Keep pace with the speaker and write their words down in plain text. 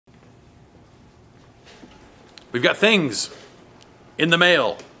We've got things in the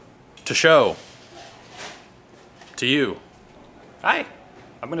mail to show to you. Hi.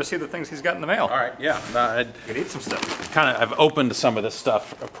 I'm going to see the things he's got in the mail. All right, yeah. I could eat some stuff. I've opened some of this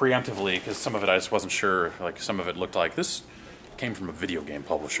stuff preemptively because some of it I just wasn't sure. Like some of it looked like this came from a video game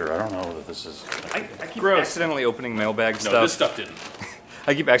publisher. I don't know that this is. I keep accidentally opening mailbag stuff. No, this stuff didn't.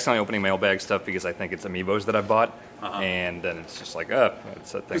 I keep accidentally opening mailbag stuff because I think it's amiibos that I bought, and then it's just like,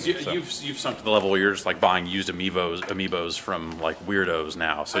 it's a thing. You've sunk to the level where you're just like buying used amiibos from like weirdos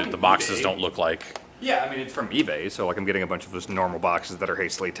now, so the boxes don't look like. Yeah, I mean it's from eBay, so like I'm getting a bunch of just normal boxes that are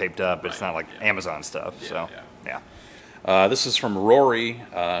hastily taped up. It's not like Amazon stuff. This is from Rory,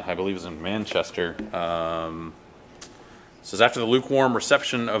 I believe is in Manchester. Says after the lukewarm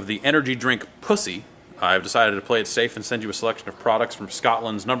reception of the energy drink Pussy, I've decided to play it safe and send you a selection of products from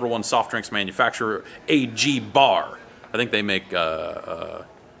Scotland's #1 soft drinks manufacturer, AG Bar. I think they make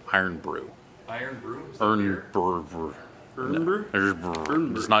Iron Brew. Iron Brew? Iron Brew.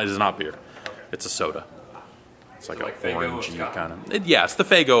 It is not beer. Okay. It's a soda. It's like an orangey kind of. Yeah, it's the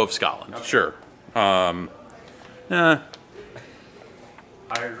Faygo of Scotland. Okay. Sure. Higher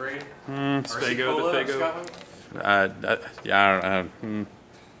grade? It's Faygo. The Faygo.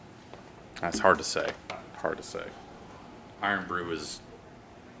 That's hard to say. Iron Brew is.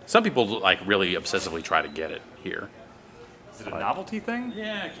 Some people like really obsessively try to get it here. Is it a novelty thing?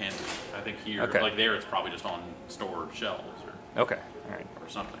 Yeah, it can be. I think here, like there, it's probably just on store shelves or. Okay, all right, or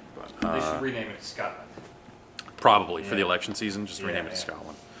something. But they should rename it to Scotland. Probably for the election season, just rename it to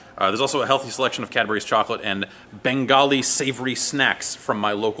Scotland. There's also a healthy selection of Cadbury's chocolate and Bengali savory snacks from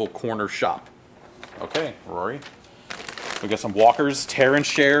my local corner shop. Okay, Rory. We got some Walker's Tear and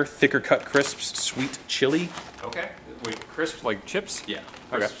Share thicker cut crisps, sweet chili. Okay. Wait, crisps like chips? Yeah.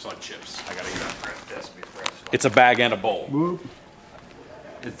 Crisps like chips. I gotta eat on this. It's a bag and a bowl.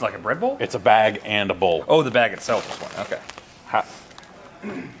 It's like a bread bowl? It's a bag and a bowl. Oh, the bag itself is one. Okay.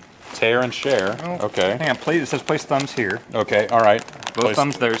 Tear and Share. Oh, okay. Hang on, it says place thumbs here. Okay, all right. Both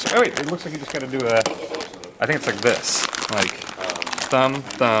thumbs there. Oh wait, it looks like you just gotta do a. I think it's like this. Like thumb,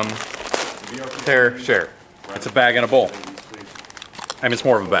 tear, share. It's a bag and a bowl. I mean, it's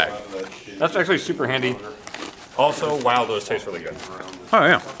more of a bag. That's actually super handy. Also, wow, those taste really good. Oh,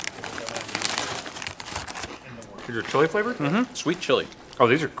 yeah. Is your chili flavored? Mm-hmm. Sweet chili. Oh,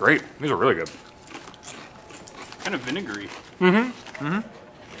 these are great. These are really good. Kind of vinegary. Mm-hmm. Mm-hmm.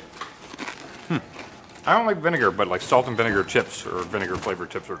 I don't like vinegar, but like salt and vinegar chips or vinegar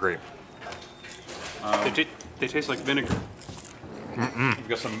flavored chips are great. They taste like vinegar. We've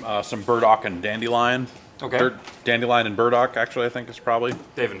got some burdock and dandelion. Okay. Dandelion and burdock, actually, I think is probably.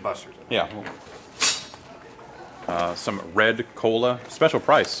 Dave and Buster's. Yeah. Some red cola, special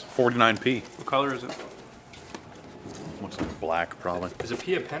price, 49p. What color is it? Looks like black, probably. Is it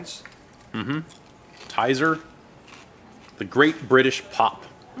P a pence? Mm-hmm. Tizer, the Great British Pop.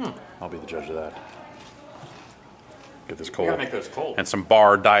 I'll be the judge of that. Get this cold. You gotta make those cold. And some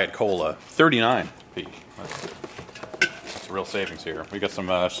Bar Diet Cola, 39p. That's a real savings here. We got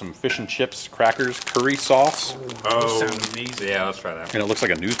some fish and chips, crackers, curry sauce. Oh, sounds amazing. Yeah, let's try that. And it looks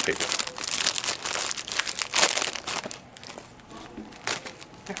like a newspaper.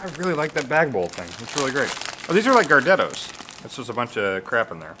 I really like that bag bowl thing. It's really great. Oh, these are like Gardettos. It's just a bunch of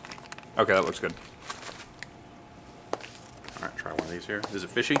crap in there. Okay, that looks good. All right, try one of these here. Is it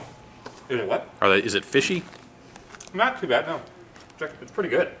fishy? Is it what? Is it fishy? Not too bad, no. It's pretty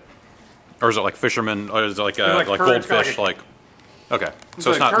good. Or is it like fisherman? Or is it like goldfish? Okay,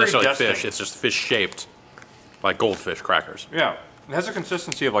 so it's not necessarily fish. It's just fish shaped, like goldfish crackers. Yeah, it has a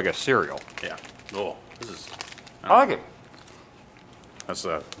consistency of like a cereal. Yeah. Oh, this is. I like it. That's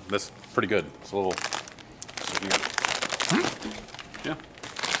pretty good. It's a little. Yeah.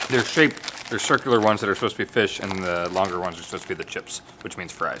 They're shaped. There's circular ones that are supposed to be fish, and the longer ones are supposed to be the chips, which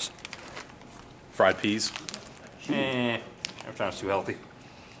means fries. Fried peas. That sounds too healthy.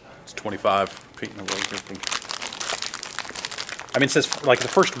 It's 25. I mean, it says like the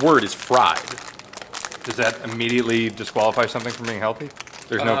first word is fried. Does that immediately disqualify something from being healthy?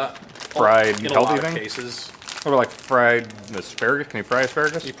 There's no fried in healthy a lot thing? of cases. What about like fried asparagus? Can you fry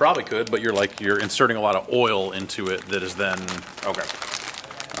asparagus? You probably could, but you're inserting a lot of oil into it that is then okay.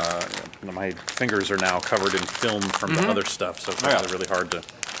 My fingers are now covered in film from the other stuff, so it's really hard to.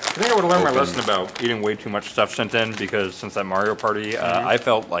 I think I would have learned my lesson about eating way too much stuff sent in because since that Mario Party, I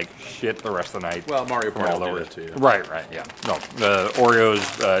felt like shit the rest of the night. Well, Mario Party will do it too. Right, yeah. No, the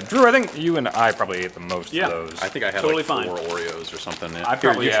Oreos. Drew, I think you and I probably ate the most of those. I think I had like 4 Oreos or something. I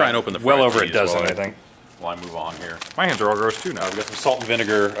probably try and open the well over a dozen, I think. While I move on here. My hands are all gross too now. We've got some salt and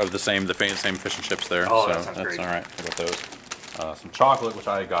vinegar of the same fish and chips there. Oh, so that sounds that's great. All right. I got those. Some chocolate, which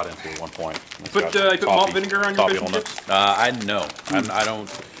I got into at one point. Put malt vinegar on your fish and chips? I know. I don't.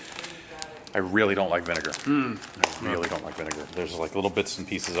 I really don't like vinegar. I really don't like vinegar. There's like little bits and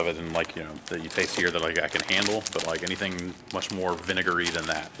pieces of it, and like that you taste here that like I can handle, but like anything much more vinegary than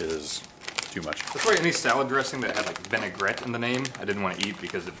that is too much. That's why any salad dressing that had like vinaigrette in the name, I didn't want to eat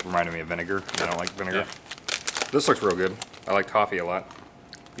because it reminded me of vinegar. I don't like vinegar. Yeah. This looks real good. I like toffee a lot.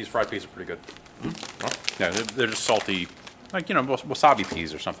 These fried peas are pretty good. Yeah, they're just salty, like wasabi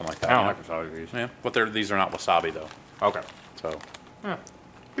peas or something like that. I don't like wasabi peas. Yeah, but these are not wasabi though. Okay. So. Yeah.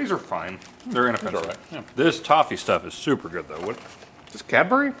 These are fine. They're inoffensive. All right. Yeah. This toffee stuff is super good though. What? Is this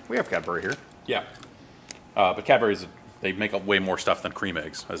Cadbury? We have Cadbury here. Yeah. But Cadbury's, they make way more stuff than cream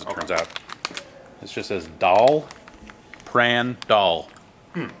eggs, as it turns out. It just says Dal, Pran, Dal.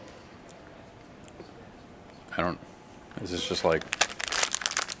 Is this just like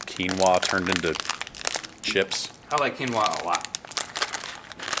quinoa turned into chips? I like quinoa a lot.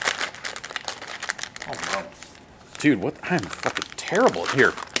 Oh no. Dude, what? I'm fucking terrible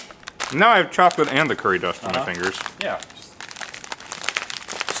here. Now I have chocolate and the curry dust on my fingers. Yeah.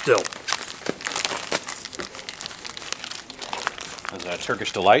 Still. There's a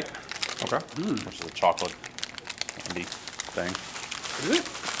Turkish Delight, Okay. which is a chocolate candy thing. Is it?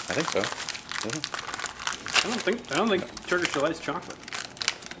 I think so. Is it? I don't think Turkish Delight's chocolate.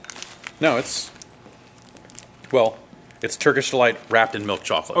 No, it's Turkish Delight wrapped in milk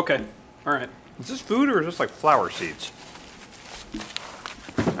chocolate. Okay. All right. Is this food or is this like flower seeds?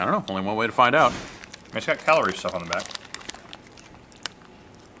 I don't know. Only one way to find out. It's got calorie stuff on the back.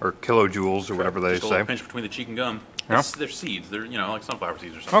 Or kilojoules or whatever they Just a say. little pinch between the cheek and gum. Yeah. They're seeds. They're like sunflower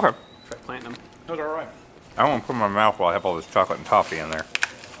seeds or something. Okay. Try planting them. Those are all right. I don't want to put them in my mouth while I have all this chocolate and toffee in there.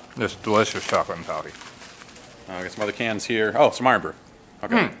 This delicious chocolate and toffee. I got some other cans here. Oh, some Iron Brew.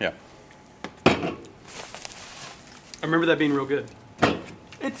 Okay. Yeah. I remember that being real good.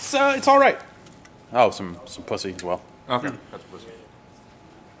 It's all right. Oh, some pussy as well. Okay. That's pussy.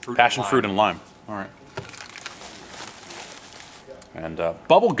 Passion fruit and lime. All right. And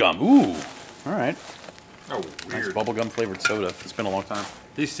bubble gum. Ooh. All right. Oh, Nice weird. bubble gum flavored soda. It's been a long time.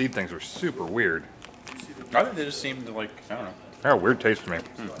 These seed things are super weird. I think they just seem to like, I don't know. They got a weird taste to me. I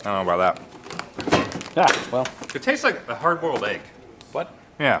don't know about that. Yeah. Well. It tastes like a hard-boiled egg. What?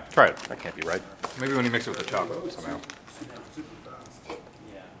 Yeah, try it. That can't be right. Maybe when you mix it with the chocolate somehow.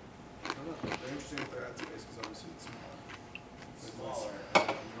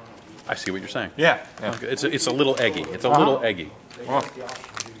 I see what you're saying. Yeah. Okay, it's a little eggy. It's a little eggy. Well,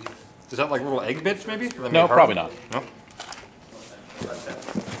 is that like little egg bits maybe? No, probably not. No.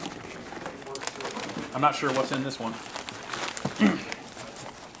 I'm not sure what's in this one.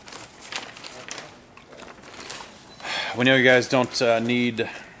 We know you guys don't need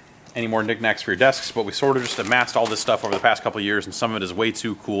any more knickknacks for your desks, but we sort of just amassed all this stuff over the past couple of years, and some of it is way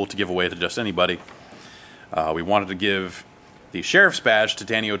too cool to give away to just anybody. We wanted to give the sheriff's badge to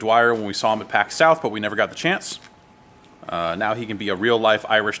Danny O'Dwyer when we saw him at PAX South, but we never got the chance. Now he can be a real-life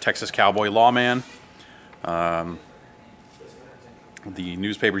Irish Texas cowboy lawman. The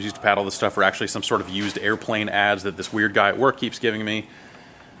newspapers used to pad all this stuff are actually some sort of used airplane ads that this weird guy at work keeps giving me.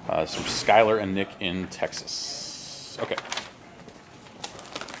 Some Skylar and Nick in Texas. Okay.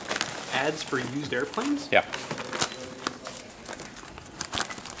 Ads for used airplanes? Yeah.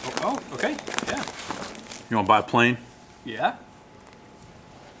 Oh, okay. Yeah. You want to buy a plane? Yeah.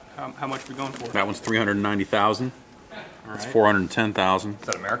 How much are we going for? That one's $390,000. All It's right. $410,000. Is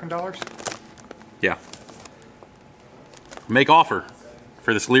that American dollars? Yeah. Make offer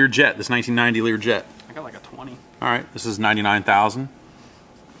for this Learjet, this 1990 Learjet. I got like a 20. All right, this is $99,000.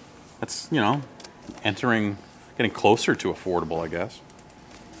 That's, getting closer to affordable, I guess.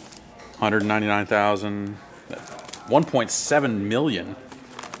 $199,000. $1.7 million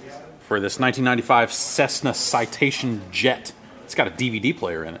for this 1995 Cessna Citation Jet. It's got a DVD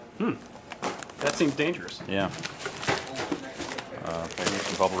player in it. That seems dangerous. Yeah. Okay, here's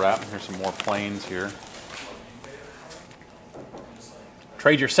some bubble wrap. Here's some more planes here.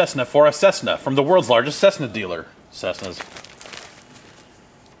 Trade your Cessna for a Cessna from the world's largest Cessna dealer. Cessnas.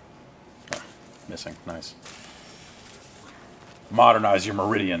 Oh, missing. Nice. Modernize your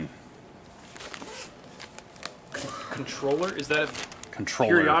Meridian. Controller? Is that a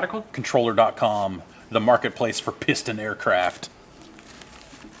Controller. periodical? Controller.com. The marketplace for piston aircraft.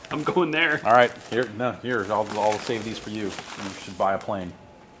 I'm going there. All right. Here. I'll save these for you. You should buy a plane.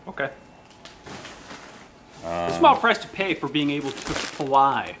 Okay. It's a small price to pay for being able to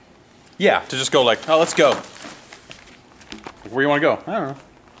fly. Yeah, to just go like, oh, let's go. Like, where you want to go? I don't know.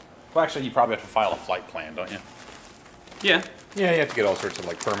 Well, actually, you probably have to file a flight plan, don't you? Yeah. Yeah, you have to get all sorts of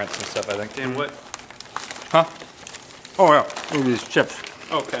like permits and stuff, I think. And what? Huh? Oh yeah, look at these chips.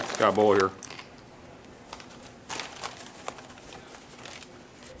 Okay. Got a bowl here.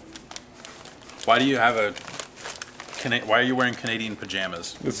 Why do you have a... Why are you wearing Canadian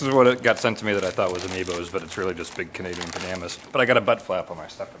pajamas? This is what it got sent to me that I thought was Amiibos, but it's really just big Canadian pajamas. But I got a butt flap on my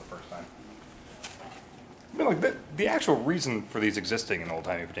stuff for the first time. I mean, like, the actual reason for these existing in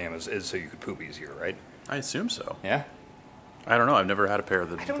old-timey pajamas is so you could poop easier, right? I assume so. Yeah? I don't know. I've never had a pair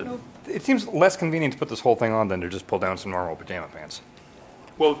that... I don't know. It seems less convenient to put this whole thing on than to just pull down some normal pajama pants.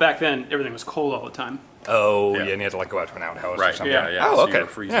 Well, back then, everything was cold all the time. Oh, Yeah. yeah, and you had to, like, go out to an outhouse or Right, something. yeah. Oh, So okay. you were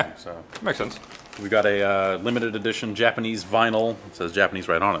freezing, Yeah. so... Makes sense. We got a limited edition Japanese vinyl. It says Japanese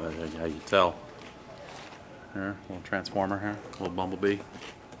right on it. Yeah, you can tell. Here, little transformer here, little bumblebee.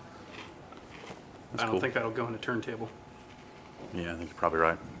 That's I don't cool. think that'll go in a turntable. Yeah, I think you're probably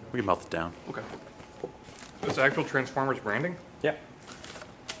right. We can melt it down. Okay. Is actual Transformers branding? Yeah.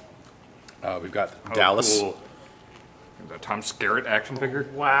 We've got Dallas. Cool. The Tom Skerritt action figure.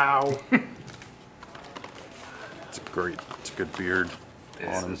 Wow. It's great. It's a good beard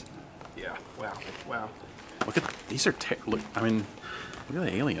on him. Yeah. Wow. Wow. Look at these are. Look, I mean, look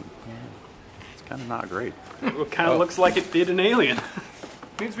at the alien. It's kind of not great. It kind of looks like it did an alien.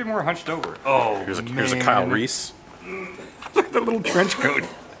 Needs to be more hunched over. Oh, Here's a Kyle Reese. Look at the little trench coat.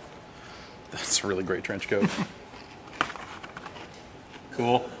 That's a really great trench coat.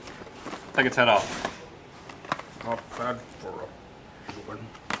 Cool. Take its head off. Not bad for a good one.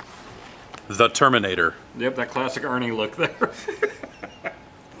 The Terminator. Yep, that classic Arnie look there.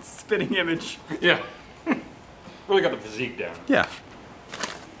 Spitting image. Yeah. Really got the physique down. Yeah.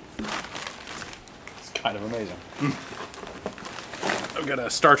 It's kind of amazing. I've got a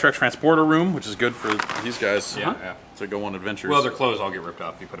Star Trek transporter room, which is good for these guys Yeah. to go on adventures. Well, their clothes all get ripped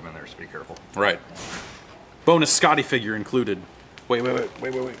off if you put them in there, so be careful. Right. Bonus Scotty figure included. Wait.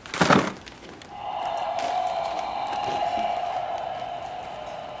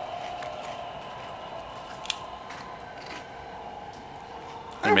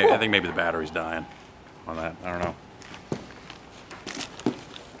 I think maybe the battery's dying on that. I don't know.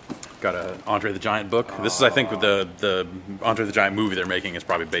 Got a Andre the Giant book. This is, I think, the Andre the Giant movie they're making is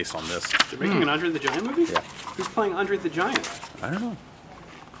probably based on this. They're making an Andre the Giant movie? Yeah. Who's playing Andre the Giant? I don't know.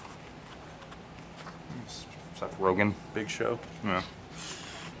 Seth Rogen. Big show. Yeah.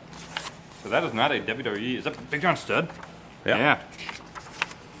 So that is not a WWE. Is that Big John Studd? Yeah.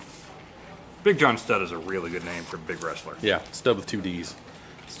 Big John Studd is a really good name for a big wrestler. Yeah. Stubbed with 2 D's.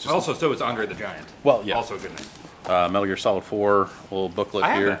 Also, so is Andre the Giant. Well, yeah. Also a good name. Metal Gear Solid 4, little booklet I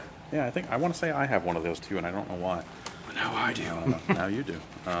have here. that. Yeah, I want to say I have one of those too, and I don't know why. Now I do. Now you do.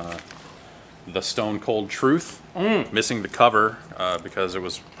 The Stone Cold Truth, missing the cover because it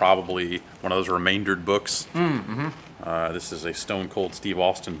was probably one of those remaindered books. This is a Stone Cold Steve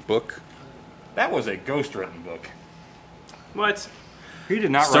Austin book. That was a ghost-written book. What? He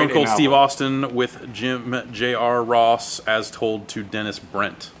did not Stone write Cold a Steve novel. Austin with Jim J.R. Ross as told to Dennis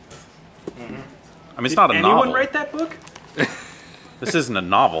Brent. I mean, it's not a Anyone novel. write that book? This isn't a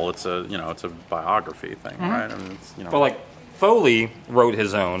novel. It's a it's a biography thing, right? I mean, it's, But like Foley wrote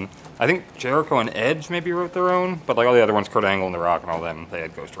his own. I think Jericho and Edge maybe wrote their own, but like all the other ones, Kurt Angle and The Rock and all them, they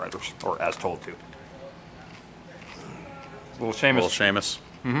had ghostwriters, or as told to. Little Sheamus. Little Sheamus.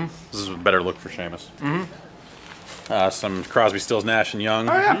 This is a better look for Sheamus. Some Crosby, Stills, Nash and Young.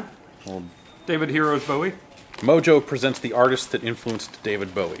 Oh yeah. Little David Heroes Bowie. Mojo presents the artist that influenced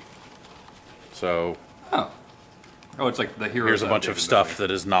David Bowie. So Oh, it's like the Heroes. here's a bunch of David stuff Bowie.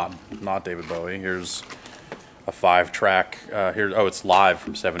 that is not David Bowie. Here's a 5-track. It's live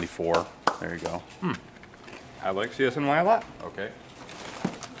from '74. There you go. I like CSNY a lot. Okay.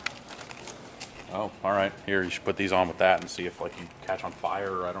 Oh, all right. Here, you should put these on with that and see if like you catch on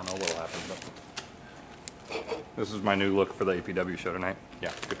fire, or I don't know what'll happen. But This is my new look for the APW show tonight.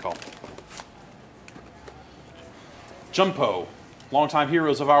 yeah, good call. Jumpo, longtime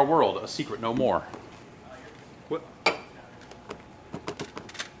heroes of our world, a secret no more. What?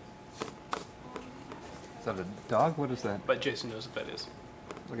 Is that a dog? What is that? But Jason knows what that is.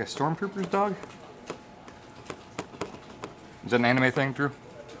 Like a stormtrooper's dog? Is that an anime thing, Drew?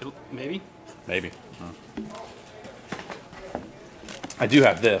 Maybe? Maybe. I do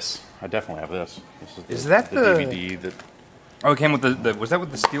have this. I definitely have this. This Is that the the- DVD that? Oh, it came with the was that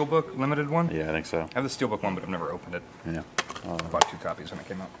with the Steelbook limited one? Yeah, I think so. I have the Steelbook one, but I've never opened it. Yeah. I bought 2 copies when it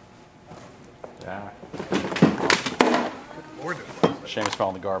came out. Yeah. Lord, Seamus fell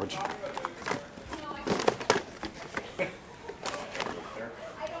in the garbage.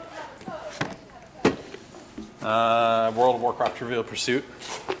 World of Warcraft Trivial Pursuit.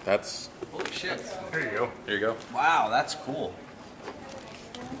 That's Holy shit. there you go. there you go. Wow, that's cool.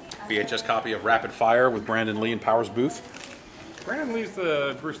 VHS copy of Rapid Fire with Brandon Lee and Powers Booth. Brandon Lee's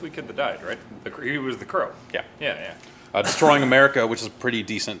the Bruce Lee kid that died, right? He was the Crow. Yeah. Yeah. Destroying America, which is a pretty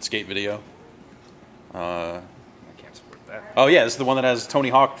decent skate video. I can't support that. Oh yeah, this is the one that has Tony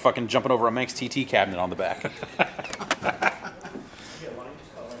Hawk fucking jumping over a Manx TT cabinet on the back.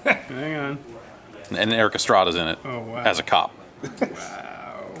 Hang on. And Eric Estrada's in it as a cop.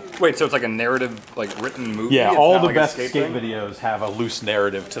 Wait, so it's like a narrative, like written movie? Yeah, It's all not the like a best skate skate thing? videos have a loose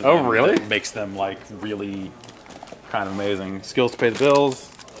narrative to them. Oh, really? That makes them like really kind of amazing. Skills to pay the bills.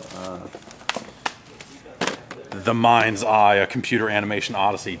 The Mind's Eye, a computer animation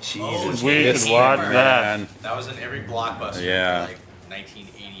odyssey. Jesus, we this should watch thing, that. man. That was in every blockbuster. Yeah. From, like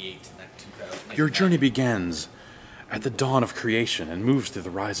 1988 to 2000. Your journey begins at the dawn of creation and moves through the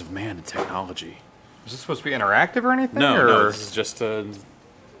rise of man and technology. Is this supposed to be interactive or anything? No, or? no, this is just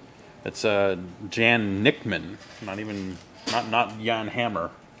it's Jan Nickman, not Jan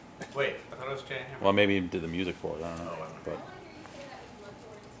Hammer. Wait, I thought it was Jan Hammer. Well, maybe he did the music for it. I don't know. Oh, I don't know. But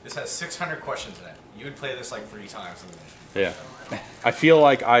This has 600 questions in it. You would play this like 3 times. yeah, I feel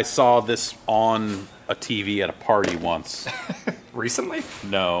like I saw this on a TV at a party once. Recently?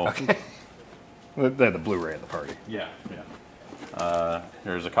 No. Okay. They had the Blu-ray at the party. Yeah.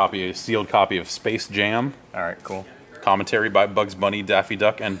 Here's a sealed copy of Space Jam. All right, cool. Commentary by Bugs Bunny, Daffy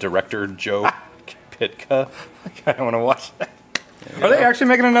Duck, and director Joe Pitka. I don't want to watch that. Are they actually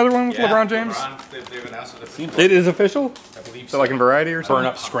making another one with LeBron James? They've announced it. It is official? I believe So like in Variety or Burn something?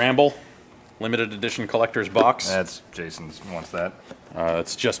 Up Scramble, limited edition collector's box. That's Jason's wants that.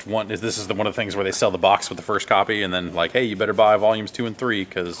 It's just one. This is one of the things where they sell the box with the first copy, and then like, hey, you better buy volumes 2 and 3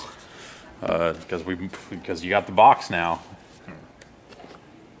 because you got the box now.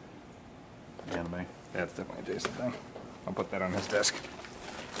 Anime. That's definitely a Jason thing. I'll put that on his desk.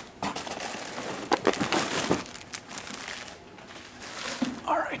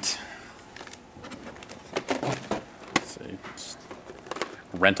 All right. Let's see.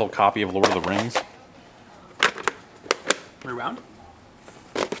 Rental copy of Lord of the Rings. Rewound?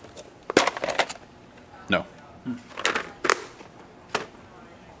 No.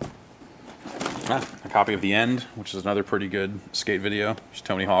 A copy of The End, which is another pretty good skate video. It's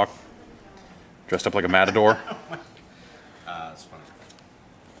Tony Hawk dressed up like a matador. That's funny.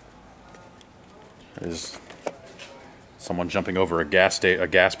 There's someone jumping over a gas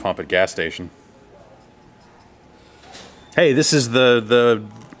pump at gas station. Hey, this is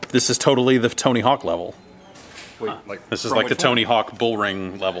this is totally the Tony Hawk level. Wait, like This is from like the which one? Tony Hawk bull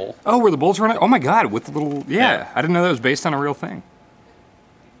ring level. Oh, where the bulls run it? Oh my god, with the little Yeah. I didn't know that was based on a real thing.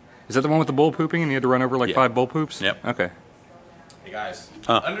 Is that the one with the bull pooping and you had to run over like Yeah. 5 bull poops? Yep. Okay. Hey guys,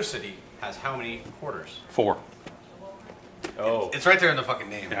 Huh. Undercity has how many quarters? 4. Oh. It's right there in the fucking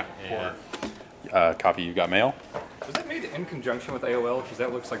name. Yeah. Copy you got mail. Was that made in conjunction with AOL? Because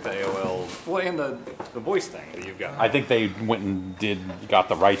that looks like the AOL. Well, and the voice thing that you've got. I think they went and got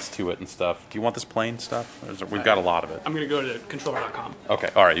the rights to it and stuff. Do you want this plain stuff? We've got a lot of it. I'm going to go to controller.com. Okay,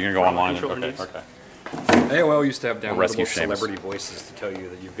 all right, you're going to go online. Controller Okay, needs. okay. AOL used to have rescue downloadable Seamus. celebrity voices to tell you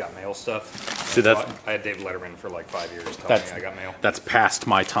that you've got mail stuff. See, that's- I had David Letterman for like 5 years telling That's me I got mail. That's past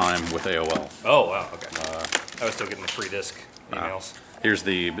my time with AOL. Oh, wow, okay. I was still getting the free disc emails. Here's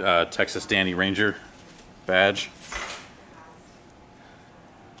the Texas Danny Ranger badge.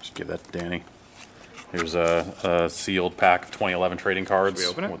 Just give that to Danny. Here's a sealed pack of 2011 trading cards Should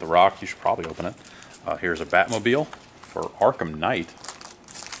we open it? with the Rock. You should probably open it. Here's a Batmobile for Arkham Knight.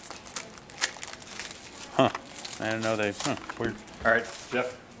 Huh. I didn't know they... weird. All right,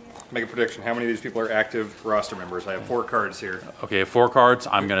 Jeff, make a prediction. How many of these people are active roster members? I have 4 cards here. Okay, 4 cards.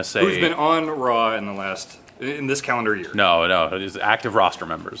 I'm going to say... Who's been on Raw in this calendar year? No, it is active roster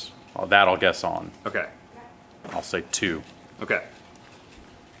members. That I'll guess on. Okay, I'll say 2. okay.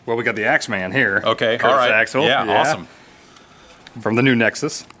 Well, we got the Axeman here. Okay, Curtis all right. Axel. Yeah, awesome. From the new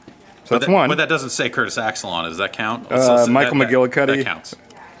Nexus. So that's one. But that doesn't say Curtis Axel on it. Does that count? Michael McGillicuddy. That counts.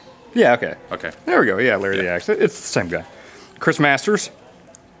 Yeah, okay. Okay. There we go. Yeah, Larry the Yeah. Axe. It's the same guy. Chris Masters,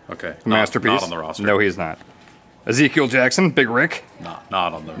 Okay. masterpiece. Not on the roster. No, he's not. Ezekiel Jackson, Big Rick. Not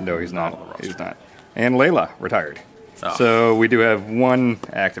on the. No, he's not not. on the roster. He's not. And Layla, retired. Oh. So we do have 1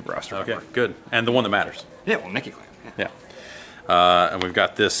 active roster. Okay, member. good. And the one that matters. Yeah, well, Nicky Clan. Yeah. Yeah. And we've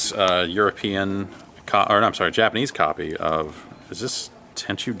got this Japanese copy of. Is this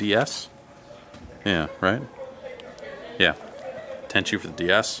Tenchu DS? Yeah. Right. Yeah. Tenchu for the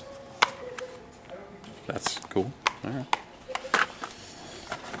DS. That's cool. All right.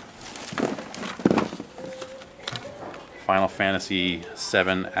 Final Fantasy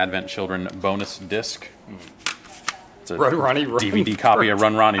VII Advent Children bonus disc. It's a Run, Ronnie, Run. DVD copy of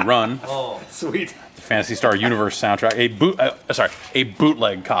Run Ronnie Run. Oh, Sweet. Phantasy Star Universe soundtrack. A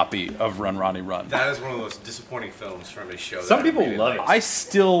bootleg copy of Run Ronnie Run. That is one of those disappointing films from a show. Some that people really love it. I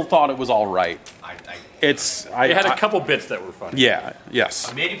still thought it was all right. It had a couple bits that were funny. Yeah.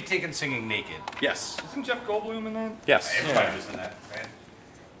 Yes. Maybe taken singing naked. Yes. Isn't Jeff Goldblum in that? Yes. Everybody was in that, man.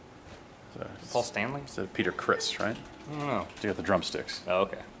 Paul Stanley? It's Peter Criss, right? I don't know. You got the drumsticks. Oh,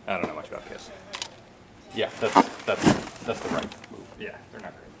 okay. I don't know much about Kiss. Yeah, that's the right move. Yeah, they're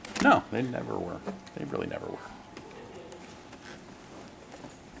not great. No, they never were. They really never were.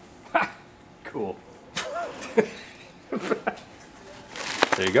 Cool.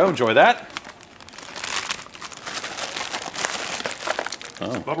 There you go. Enjoy that.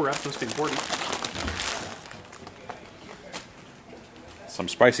 Oh, Bubble wrap must be important. some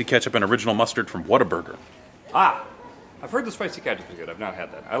spicy ketchup and original mustard from Whataburger. Ah! I've heard the spicy ketchup is good. I've not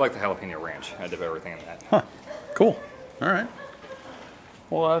had that. I like the jalapeno ranch. I dip everything in that. Huh. Cool. All right.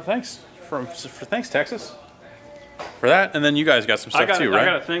 Well, thanks thanks Texas for that, and then you guys got some stuff too, right? I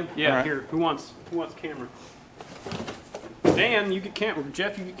got a thing. Yeah. Right. Here, who wants camera? Dan, you get camera.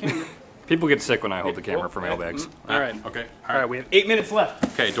 Jeff, you get camera. People get sick when I hold the camera for mailbags. All right. Okay. All right. We have 8 minutes left.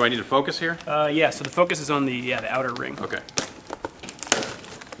 Okay. Do I need to focus here? Yeah. So the focus is on the outer ring. Okay.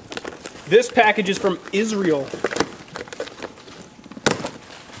 This package is from Israel,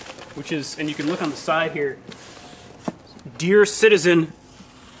 which is, and you can look on the side here. Dear citizen,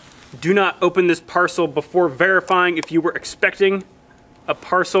 do not open this parcel before verifying if you were expecting a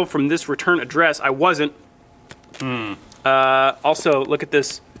parcel from this return address. I wasn't. Also, look at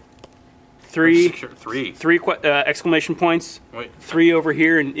this. Three exclamation points. Wait. 3 over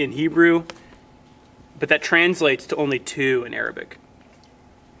here in Hebrew, but that translates to only 2 in Arabic.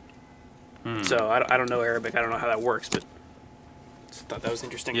 So I don't know Arabic. I don't know how that works, but just thought that was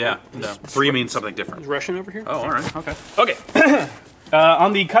interesting. Yeah. No. 3 means something different. Is Russian over here? Oh, all right. Okay. Okay.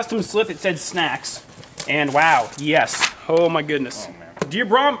 On the custom slip, it said snacks. And wow, yes. Oh my goodness. Oh, man. Dear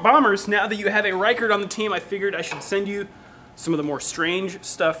Bombers, now that you have a Reichert on the team, I figured I should send you some of the more strange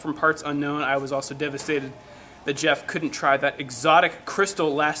stuff from Parts Unknown. I was also devastated that Jeff couldn't try that exotic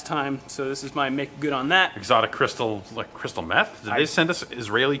crystal last time, so this is my make good on that. Exotic crystal, like crystal meth? Did they send us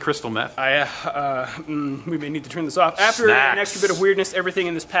Israeli crystal meth? We may need to turn this off. After an extra bit of weirdness, everything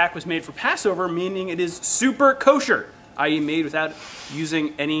in this pack was made for Passover, meaning it is super kosher, i.e. made without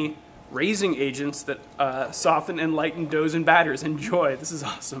using any raising agents that soften and lighten doughs and batters. Enjoy. This is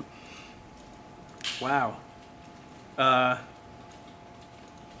awesome. Wow.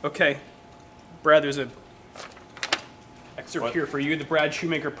 Okay. Brad, there's a excerpt here for you, the Brad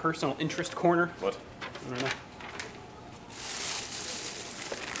Shoemaker Personal Interest Corner. What? I don't know.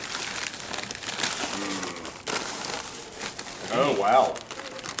 Oh wow.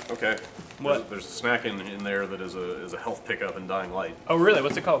 Okay. What? There's a snack in there that is a health pickup in Dying Light. Oh, really?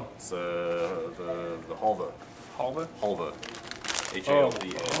 What's it called? It's the halva. Halva? Halva.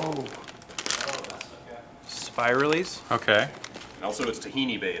 H-A-L-V-A. Oh. Spiralies? Okay. And also it's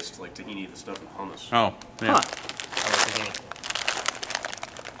tahini based, like tahini the stuff in hummus. Oh, yeah. Huh.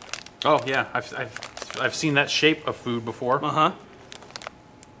 Oh, yeah. I've seen that shape of food before. Uh-huh.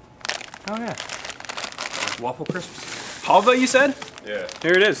 Oh, yeah. Waffle crisps. Halva, you said? Yeah.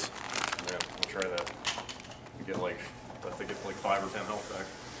 Here it is. Yeah, we'll try that. You get like, I think it's like 5 or 10 health back.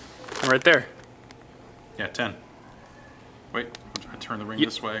 Right there. Yeah, 10. Wait, I turn the ring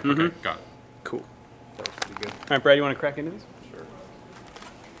this way. Okay, got it. Cool. That was pretty good. All right, Brad, you want to crack into this? Sure.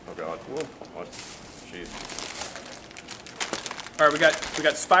 Oh god. Whoa. What? Jeez. All right, we got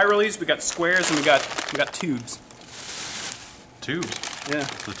spiralies, we got squares, and we got tubes. Tubes. Yeah.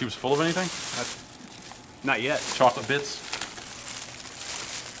 Is the tubes full of anything? Not yet. Chocolate bits?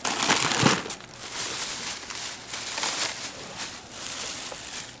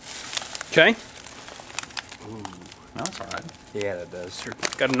 Okay. No, that's all right. Yeah, that does.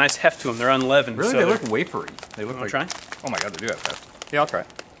 Got a nice heft to them. They're unleavened. Really? so They they're look wafery. They look wanna like... try? Oh my god, they do have that. Yeah, I'll try.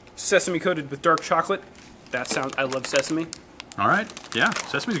 Sesame coated with dark chocolate. That sounds. I love sesame. All right. Yeah,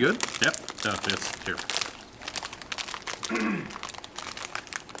 sesame's good. Yep. So it's here.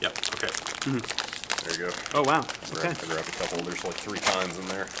 Yep. Okay. There you go. Oh wow. I Okay. grabbed a couple. There's like 3 kinds in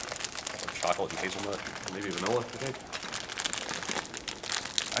there. Some chocolate and hazelnut, maybe vanilla, I think.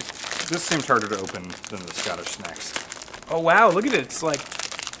 This seems harder to open than the Scottish snacks. Oh wow. Look at it. It's like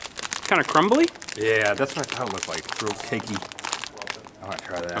kind of crumbly. Yeah, that's what I thought it looked like. Real cakey. I want to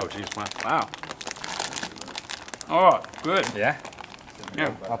try that. Oh, geez. Wow. Wow. Oh, good. Yeah?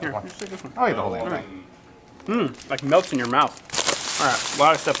 Yeah. I'll Here, one. just take this one. I'll eat the whole thing. Right. Like melts in your mouth. All right, a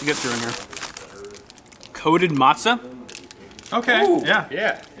lot of stuff to get through in here. Coated matzah. Okay. Ooh. Yeah.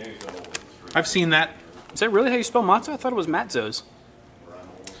 Yeah. I've seen that. Is that really how you spell matzah? I thought it was matzos.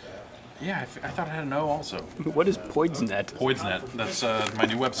 Yeah, I thought I had a no also. What is Poidsnet? Poidsnet. That's my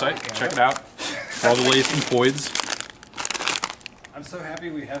new website. Check it out. For all the latest in Poids. I'm so happy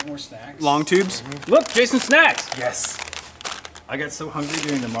we have more snacks. Long tubes. Look, Jason Snacks. Yes. I got so hungry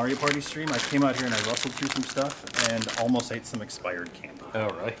during the Mario Party stream, I came out here and I rustled through some stuff and almost ate some expired candy. Oh,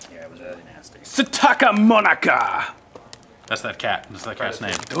 really? Yeah, it was really nasty. Sataka Monaca. That's that cat. That's that cat's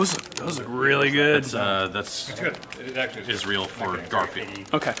name. Those look really good. That's It's good. It actually is real for Garfield.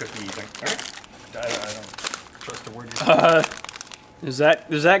 Okay. Cookie thing. All right. I don't trust a word you're saying.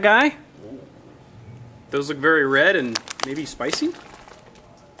 Is that guy? Those look very red and maybe spicy.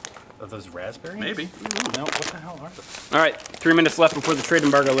 Are those raspberries? Maybe. No, what the hell are those? All right, 3 minutes left before the trade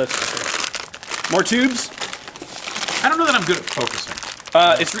embargo lifts. More tubes. I don't know that I'm good at focusing.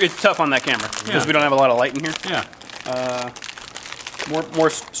 It's tough on that camera because Yeah. we don't have a lot of light in here. Yeah. More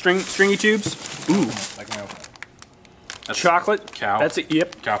stringy tubes. Ooh, I can open it. That's chocolate. Cow. That's it.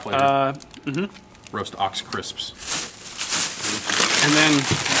 Yep. Cow flavor. Roast ox crisps. And then,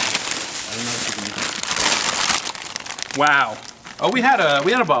 wow. Oh, we had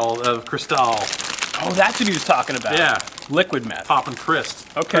a bottle of Cristal. Oh, that's what he was talking about. Yeah. Liquid meth. Poppin' Crist.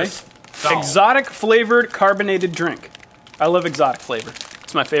 Okay. Cristal. Exotic flavored carbonated drink. I love exotic flavor.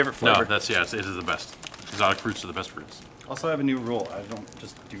 It's my favorite flavor. No, it is the best. Exotic fruits are the best fruits. Also, I have a new rule. I don't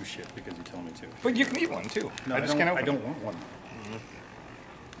just do shit because you tell me to. But you can eat one, too. No, I just can't open I don't it. want one.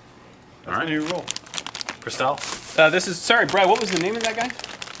 That's All right. a new rule. Cristal? This is, sorry, Brad, what was the name of that guy?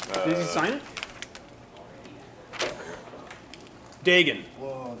 Did he sign it? Dagon.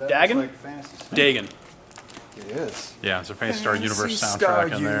 Whoa, Dagon? looks like fantasy stuff. Dagon. It is. Yeah, it's a Fantasy Star Fantasy Universe Star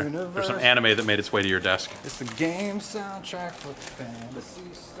soundtrack in there. There's some Universe. anime that made its way to your desk. It's the game soundtrack for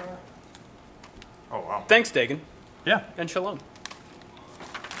Fantasy Star. Oh, wow. Thanks, Dagon. Yeah. And shalom.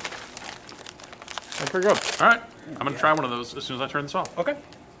 That's pretty good. All right. I'm going to try one of those as soon as I turn this off. Okay.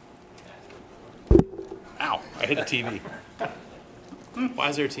 Ow. I hit the TV. Why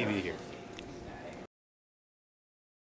is there a TV here?